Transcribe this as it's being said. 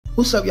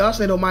What's up, y'all? It's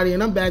Nate Almighty,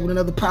 and I'm back with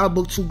another Power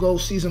Book 2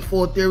 Ghost Season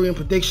 4 theory and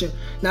prediction.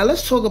 Now,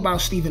 let's talk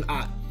about Stephen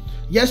Ott.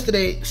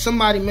 Yesterday,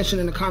 somebody mentioned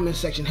in the comment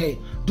section, hey,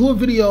 do a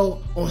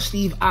video on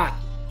Steve Ott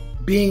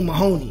being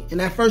Mahoney.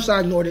 And at first,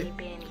 I ignored it,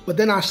 but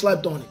then I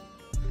slept on it.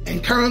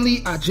 And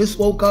currently, I just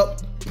woke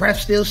up, breath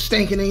still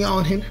stinking and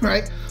yawning,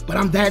 right? But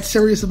I'm that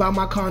serious about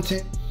my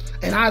content.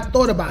 And I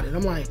thought about it.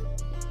 I'm like,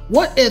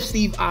 what if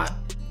Steve Ott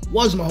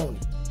was Mahoney?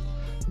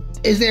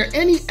 Is there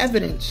any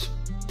evidence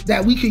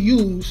that we could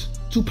use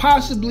to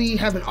possibly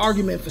have an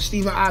argument for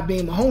Stephen Ott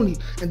being Mahoney?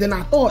 And then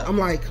I thought, I'm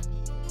like,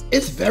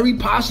 it's very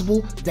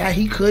possible that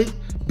he could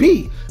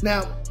be.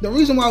 Now, the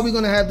reason why we're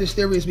going to have this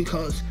theory is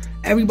because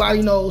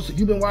everybody knows, if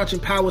you've been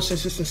watching Power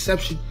since its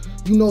inception,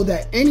 you know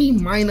that any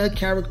minor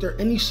character,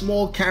 any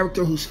small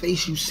character whose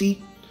face you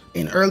see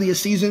in earlier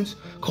seasons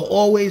could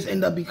always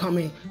end up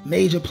becoming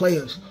major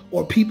players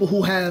or people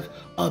who have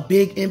a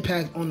big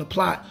impact on the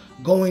plot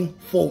going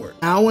forward.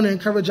 Now, I want to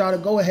encourage y'all to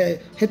go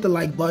ahead, hit the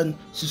like button,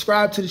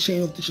 subscribe to the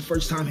channel if this is your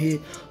first time here.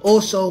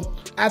 Also,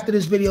 after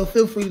this video,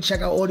 feel free to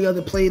check out all the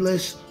other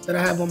playlists that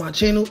I have on my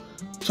channel,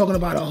 talking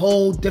about a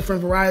whole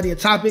different variety of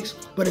topics.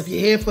 But if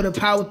you're here for the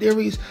power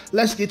theories,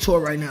 let's get to it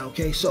right now,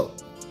 okay? So,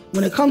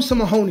 when it comes to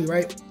Mahoney,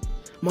 right?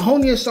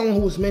 Mahoney is someone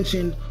who was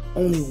mentioned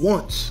only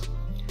once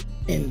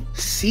in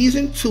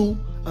Season 2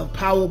 of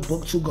Power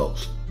Book 2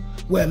 Ghost,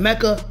 where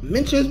Mecca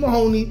mentions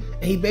Mahoney,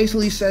 and he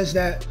basically says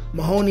that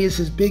Mahoney is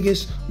his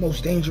biggest,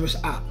 most dangerous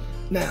op.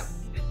 Now,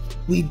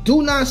 we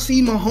do not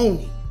see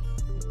Mahoney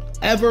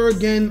ever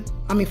again.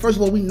 I mean, first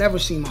of all, we never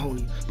see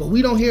Mahoney, but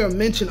we don't hear a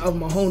mention of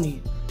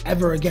Mahoney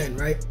ever again,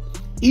 right?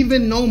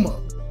 Even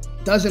Noma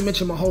doesn't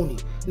mention Mahoney.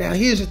 Now,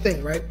 here's the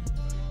thing, right?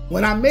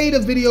 When I made a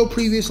video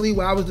previously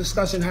where I was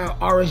discussing how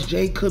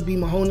RSJ could be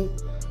Mahoney,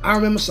 I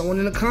remember someone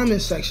in the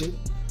comments section,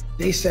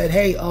 they said,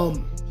 hey,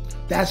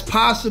 that's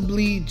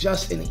possibly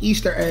just an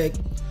Easter egg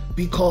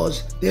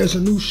because there's a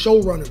new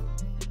showrunner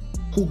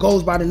who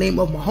goes by the name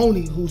of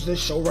Mahoney, who's the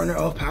showrunner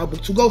of Power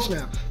Book 2 Ghost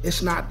now.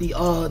 It's not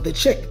the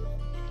chick.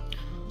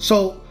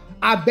 So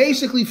I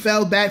basically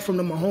fell back from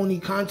the Mahoney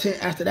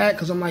content after that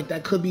because I'm like,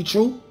 that could be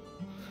true.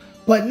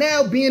 But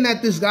now, being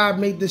that this guy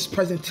made this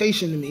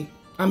presentation to me,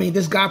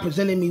 this guy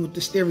presented me with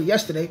this theory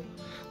yesterday,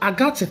 I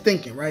got to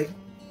thinking, right?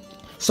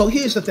 So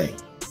here's the thing.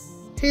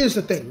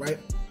 Right?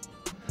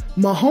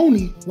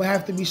 Mahoney would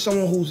have to be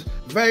someone who's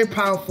very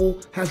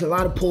powerful, has a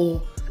lot of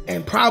pull,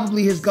 and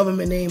probably his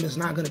government name is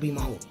not going to be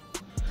Mahoney.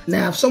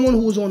 Now, if someone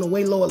who was on a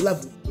way lower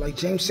level, like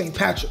James St.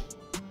 Patrick,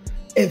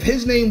 if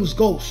his name was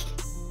Ghost,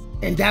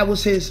 and that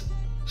was his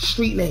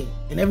street name,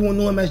 and everyone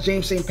knew him as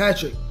James St.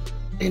 Patrick,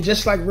 and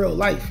just like real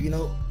life, you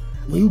know,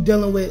 when you're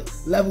dealing with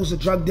levels of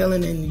drug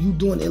dealing and you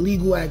doing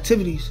illegal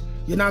activities,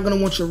 you're not going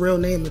to want your real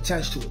name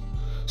attached to it.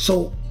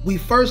 So we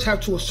first have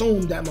to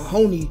assume that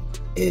Mahoney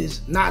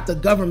is not the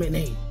government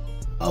name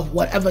of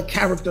whatever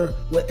character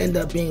would end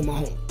up being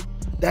Mahoney.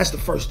 That's the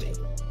first thing.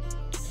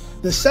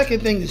 The second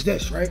thing is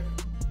this, right?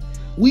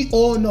 We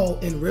all know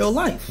in real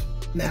life,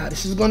 now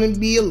this is going to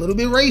be a little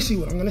bit racy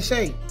what I'm going to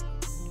say,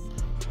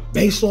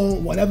 based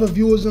on whatever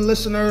viewers and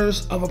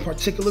listeners of a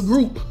particular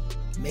group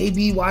may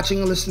be watching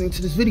and listening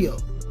to this video.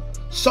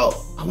 So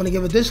I want to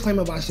give a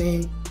disclaimer by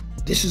saying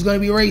this is going to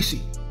be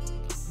racy.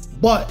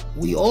 But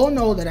we all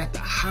know that at the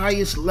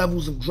highest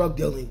levels of drug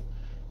dealing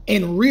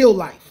in real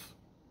life,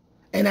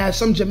 and as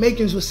some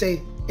Jamaicans would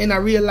say, in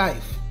our real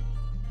life,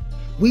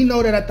 we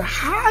know that at the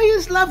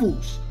highest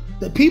levels,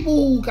 the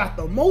people who got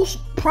the most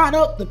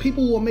product, the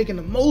people who are making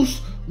the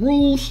most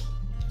rules,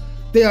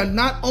 they are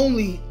not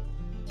only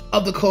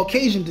of the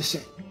Caucasian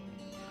descent,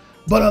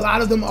 but a lot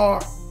of them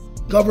are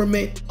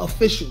government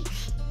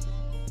officials.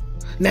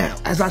 Now,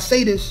 as I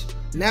say this,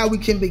 now we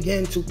can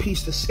begin to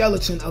piece the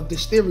skeleton of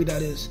this theory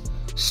that is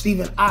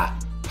Stephen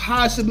Ott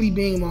possibly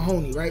being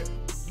Mahoney, right?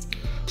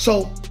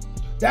 So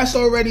that's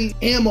already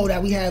ammo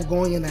that we have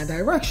going in that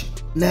direction.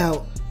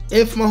 Now,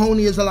 if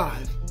Mahoney is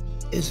alive,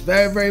 it's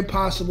very, very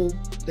possible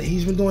that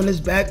he's been doing his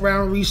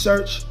background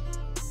research.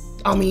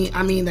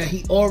 That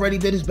he already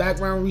did his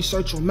background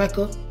research on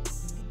Mecca.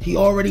 He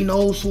already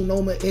knows who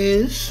Noma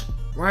is,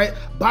 right?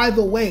 By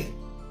the way,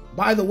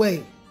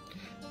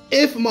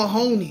 if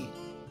Mahoney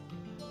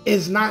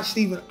is not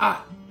Stephen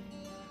Ott,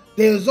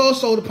 there's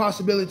also the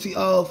possibility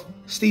of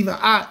Stephen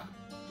Ott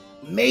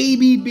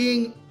maybe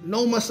being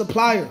Noma's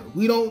supplier.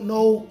 We don't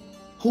know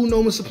who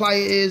Noma's supplier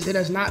is. It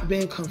has not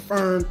been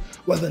confirmed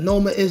whether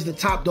Noma is the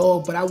top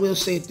dog, but I will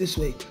say it this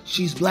way.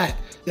 She's black.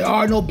 There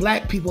are no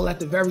black people at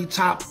the very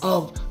top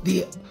of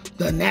the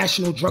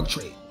national drug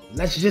trade.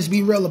 Let's just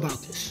be real about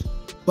this.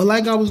 But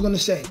like I was going to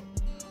say,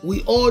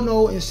 we all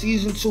know in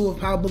Season 2 of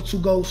Power Book 2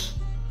 Ghost,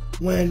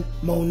 when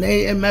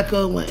Monet and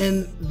Mecca were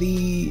in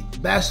the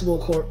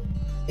basketball court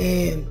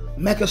and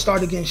Mecca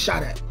started getting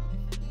shot at.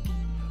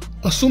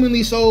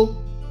 Assumingly so,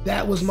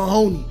 that was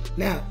Mahoney.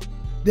 Now,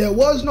 there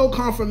was no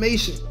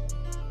confirmation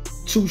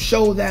to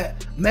show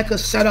that Mecca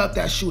set up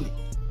that shooting.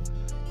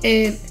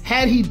 And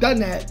had he done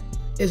that,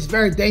 it's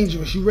very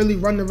dangerous. You really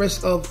run the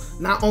risk of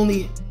not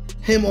only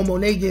him or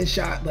Monet getting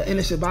shot, but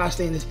innocent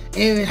bystanders,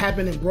 and it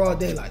happened in broad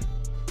daylight.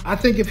 I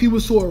think if he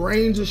was to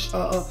arrange a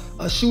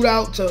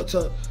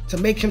shootout to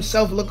make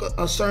himself look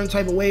a certain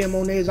type of way in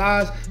Monet's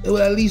eyes, it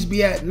would at least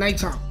be at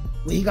nighttime,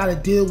 where he got to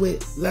deal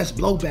with less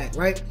blowback,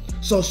 right?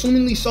 So,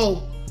 assumingly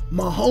so,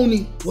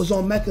 Mahoney was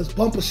on Mecca's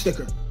bumper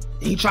sticker,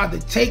 and he tried to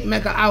take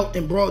Mecca out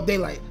in broad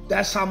daylight.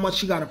 That's how much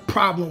he got a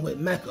problem with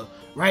Mecca,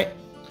 right?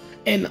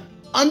 And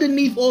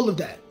underneath all of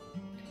that,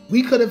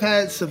 we could have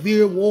had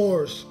severe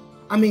wars.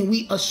 I mean,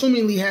 we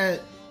assumingly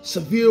had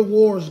severe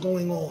wars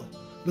going on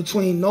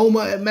between Noma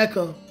and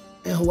Mecca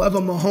and whoever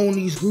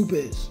Mahoney's group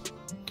is.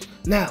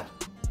 Now,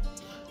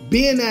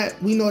 being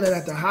that we know that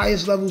at the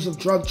highest levels of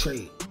drug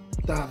trade,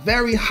 the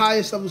very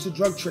highest levels of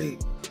drug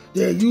trade,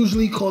 they're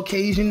usually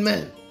Caucasian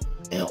men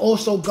and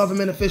also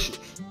government officials,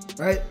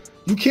 right?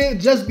 You can't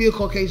just be a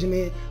Caucasian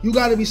man. You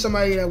got to be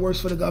somebody that works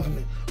for the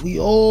government. We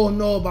all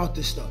know about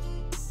this stuff.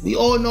 We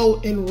all know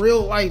in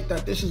real life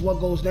that this is what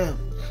goes down.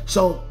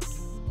 So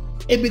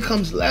it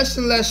becomes less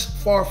and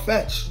less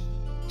far-fetched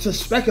to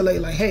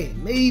speculate like, hey,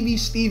 maybe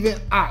Stephen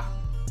Ott,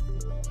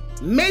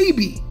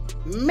 maybe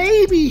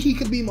he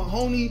could be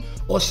Mahoney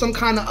or some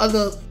kind of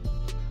other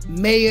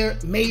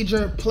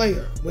major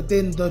player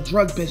within the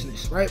drug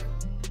business, right?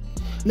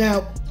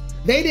 Now,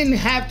 they didn't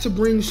have to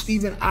bring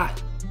Stephen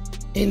Ott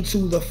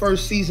into the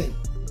first season.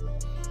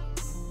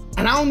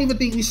 And I don't even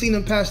think we've seen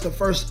him past the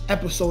first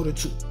episode or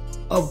two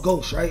of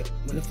Ghost, right?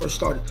 When it first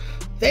started.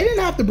 They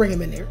didn't have to bring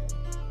him in there.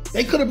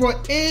 They could have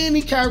brought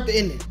any character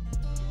in there.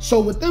 So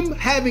with them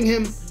having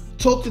him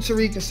talk to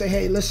Tariq and say,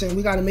 hey, listen,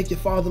 we got to make your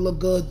father look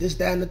good, this,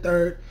 that, and the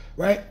third,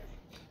 right?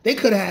 They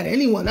could have had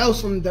anyone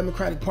else from the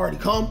Democratic Party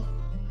come,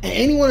 and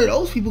any one of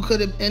those people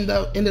could have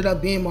ended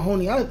up being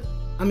Mahoney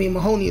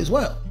as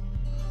well.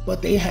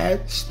 But they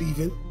had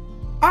Stephen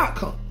Ott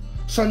come.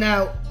 So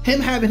now, him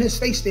having his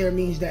face there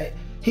means that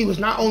he was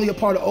not only a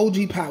part of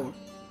OG Power,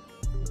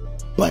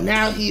 but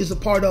now he is a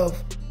part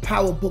of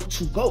Power Book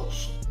 2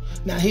 Ghost.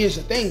 Now here's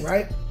the thing,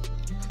 right?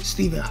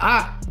 Stephen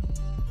Ott,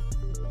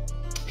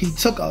 he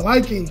took a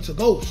liking to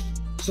Ghost.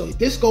 So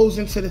this goes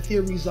into the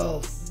theories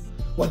of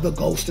whether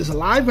Ghost is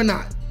alive or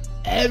not.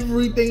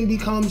 Everything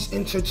becomes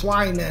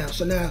intertwined now.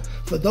 So now,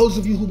 for those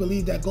of you who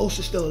believe that Ghost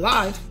is still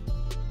alive,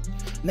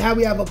 now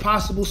we have a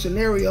possible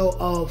scenario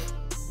of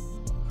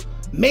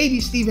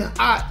maybe Stephen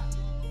Ott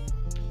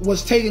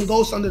was taking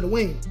Ghost under the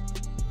wing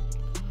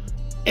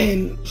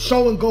and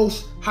showing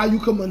Ghost how you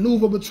can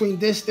maneuver between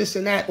this,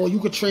 and that, or you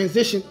could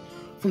transition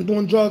from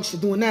doing drugs to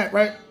doing that,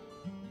 right?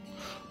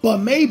 But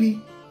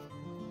maybe,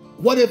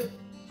 what if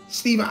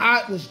Stephen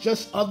Ott was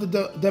just of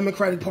the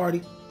Democratic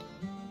Party?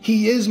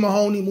 He is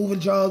Mahoney moving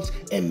drugs,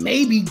 and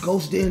maybe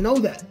Ghost didn't know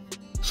that.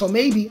 So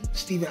maybe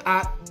Stephen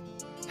Ott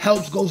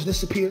helps Ghost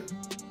disappear,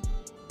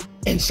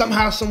 and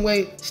somehow, some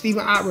way,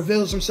 Stephen Ott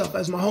reveals himself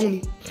as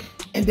Mahoney,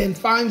 and then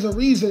finds a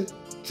reason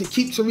to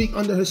keep Tariq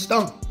under his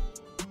thumb,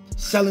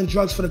 selling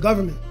drugs for the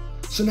government.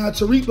 So now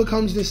Tariq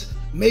becomes this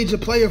major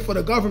player for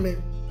the government,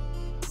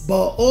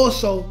 but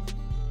also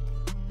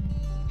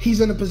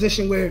he's in a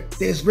position where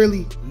there's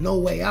really no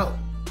way out.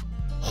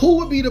 Who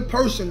would be the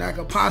person that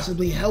could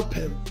possibly help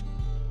him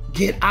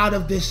get out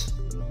of this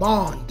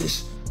bond,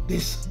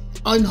 this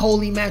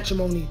unholy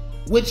matrimony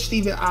with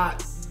Stephen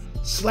Ott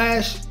 /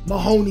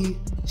 Mahoney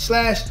 /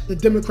 the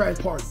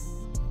Democratic Party?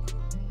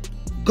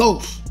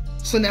 Ghost.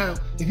 So now,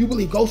 if you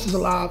believe Ghost is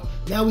alive,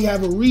 now we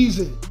have a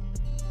reason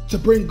to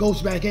bring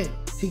Ghost back in.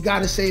 He got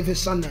to save his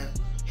son now.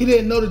 He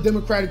didn't know the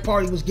Democratic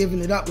Party was giving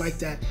it up like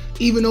that,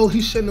 even though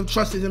he shouldn't have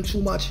trusted them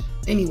too much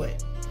anyway.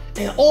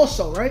 And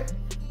also, right?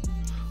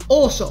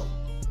 Also,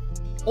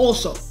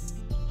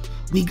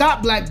 we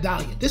got Black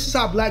Dahlia. This is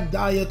how Black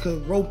Dahlia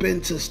could rope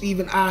into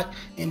Stephen Ott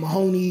and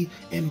Mahoney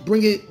and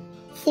bring it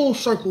full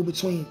circle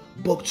between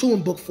Book 2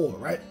 and Book 4,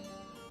 right?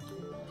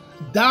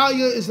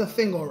 Dahlia is a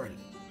thing already.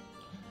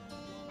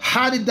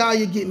 How did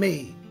Dahlia get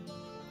made?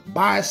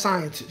 By a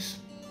scientist.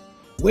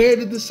 Where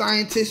did the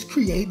scientists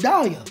create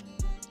Dahlia?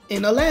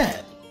 In a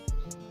lab.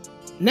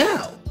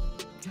 Now,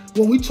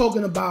 when we're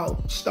talking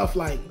about stuff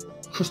like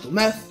crystal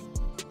meth,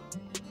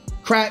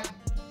 crack,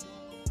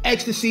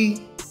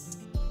 ecstasy,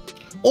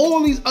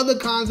 all these other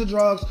kinds of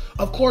drugs,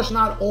 of course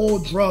not all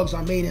drugs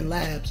are made in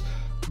labs,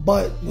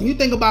 but when you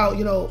think about,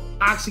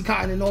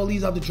 Oxycontin and all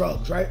these other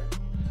drugs, right?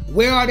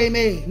 Where are they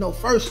made? No,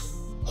 first,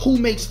 who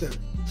makes them?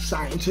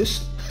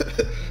 Scientists.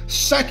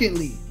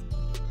 Secondly,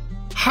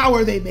 how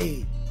are they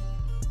made?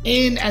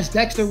 In, as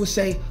Dexter would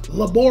say,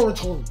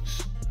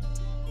 laboratories.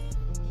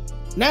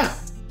 Now,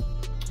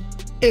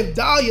 if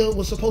Dahlia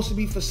was supposed to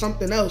be for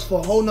something else, for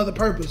a whole nother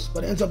purpose,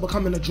 but ends up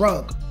becoming a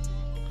drug,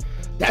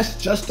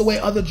 that's just the way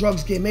other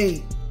drugs get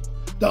made.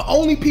 The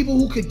only people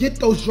who could get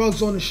those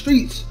drugs on the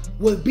streets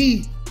would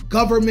be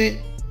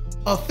government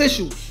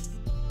officials,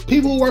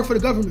 people who work for the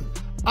government.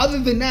 Other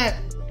than that,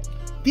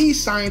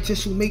 these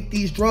scientists who make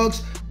these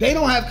drugs, they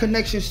don't have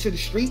connections to the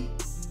street.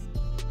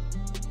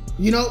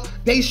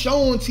 They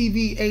show on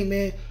TV, hey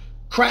man,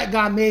 crack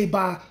got made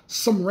by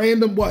some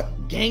random,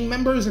 gang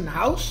members in the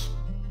house?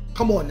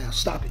 Come on now,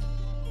 stop it.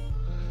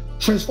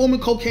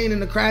 Transforming cocaine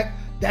into crack,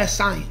 that's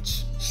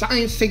science.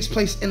 Science takes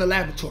place in a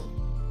laboratory.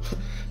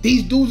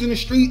 These dudes in the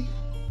street,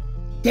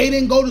 They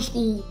didn't go to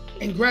school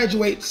and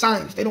graduate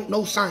science. They don't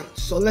know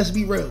science. So let's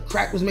be real.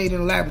 Crack was made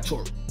in a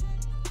laboratory. You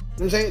know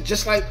what I'm saying?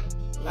 Just like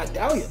Black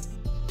Dahlia.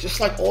 Just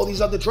like all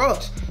these other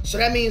drugs. So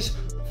that means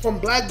from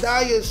Black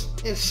Dahlia's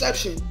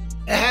inception,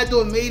 it had to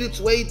have made its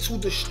way to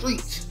the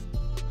street.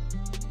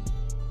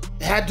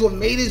 It had to have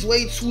made its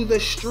way to the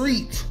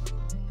street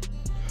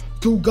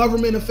through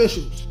government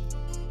officials.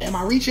 Am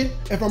I reaching?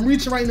 If I'm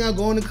reaching right now,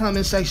 go in the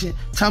comment section.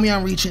 Tell me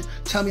I'm reaching.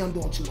 Tell me I'm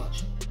doing too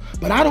much.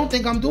 But I don't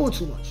think I'm doing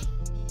too much.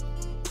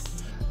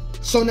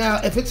 So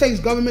now, if it takes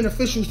government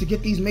officials to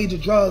get these major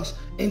drugs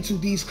into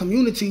these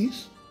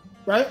communities,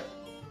 right?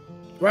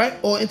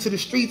 Or into the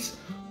streets,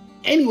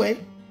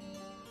 anyway,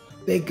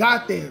 they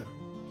got there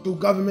through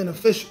government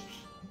officials.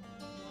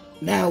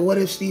 Now, what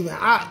if Stephen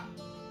Ott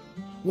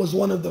was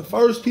one of the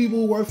first people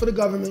who worked for the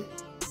government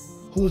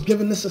who was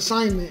given this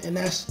assignment, and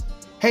that's,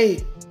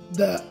 hey,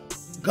 the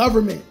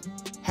government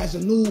has a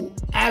new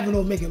avenue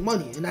of making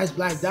money, and that's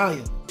Black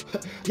Dahlia.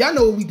 Y'all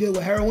know what we did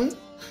with heroin.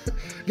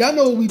 Y'all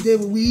know what we did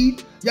with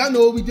weed. Y'all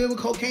know what we did with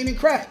cocaine and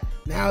crack.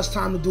 Now it's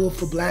time to do it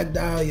for Black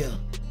Dahlia.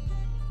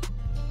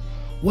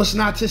 What's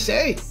not to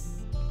say?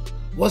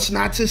 What's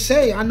not to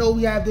say? I know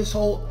we have this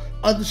whole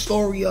other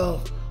story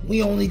of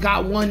we only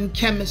got one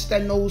chemist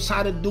that knows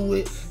how to do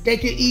it. They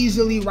could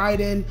easily write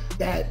in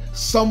that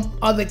some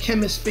other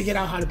chemist figured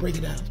out how to break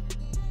it down.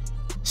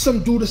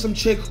 Some dude or some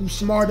chick who's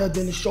smarter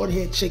than the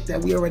short-haired chick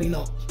that we already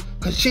know.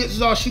 Because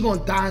chances are she's going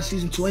to die in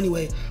season 2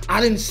 anyway. I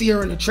didn't see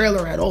her in the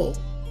trailer at all.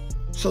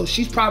 So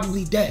she's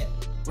probably dead,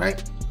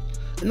 right?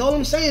 And all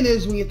I'm saying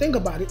is, when you think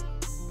about it,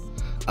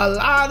 a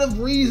lot of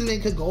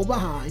reasoning could go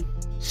behind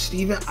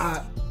Stephen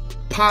Ott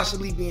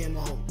possibly being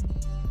Mahoney.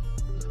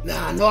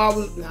 Now I know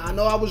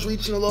I was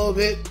reaching a little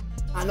bit.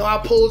 I know I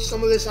pulled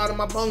some of this out of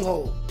my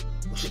bunghole,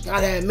 which I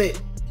gotta admit.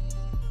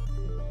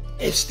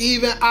 If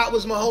Stephen Ott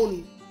was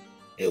Mahoney,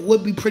 it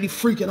would be pretty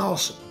freaking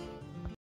awesome.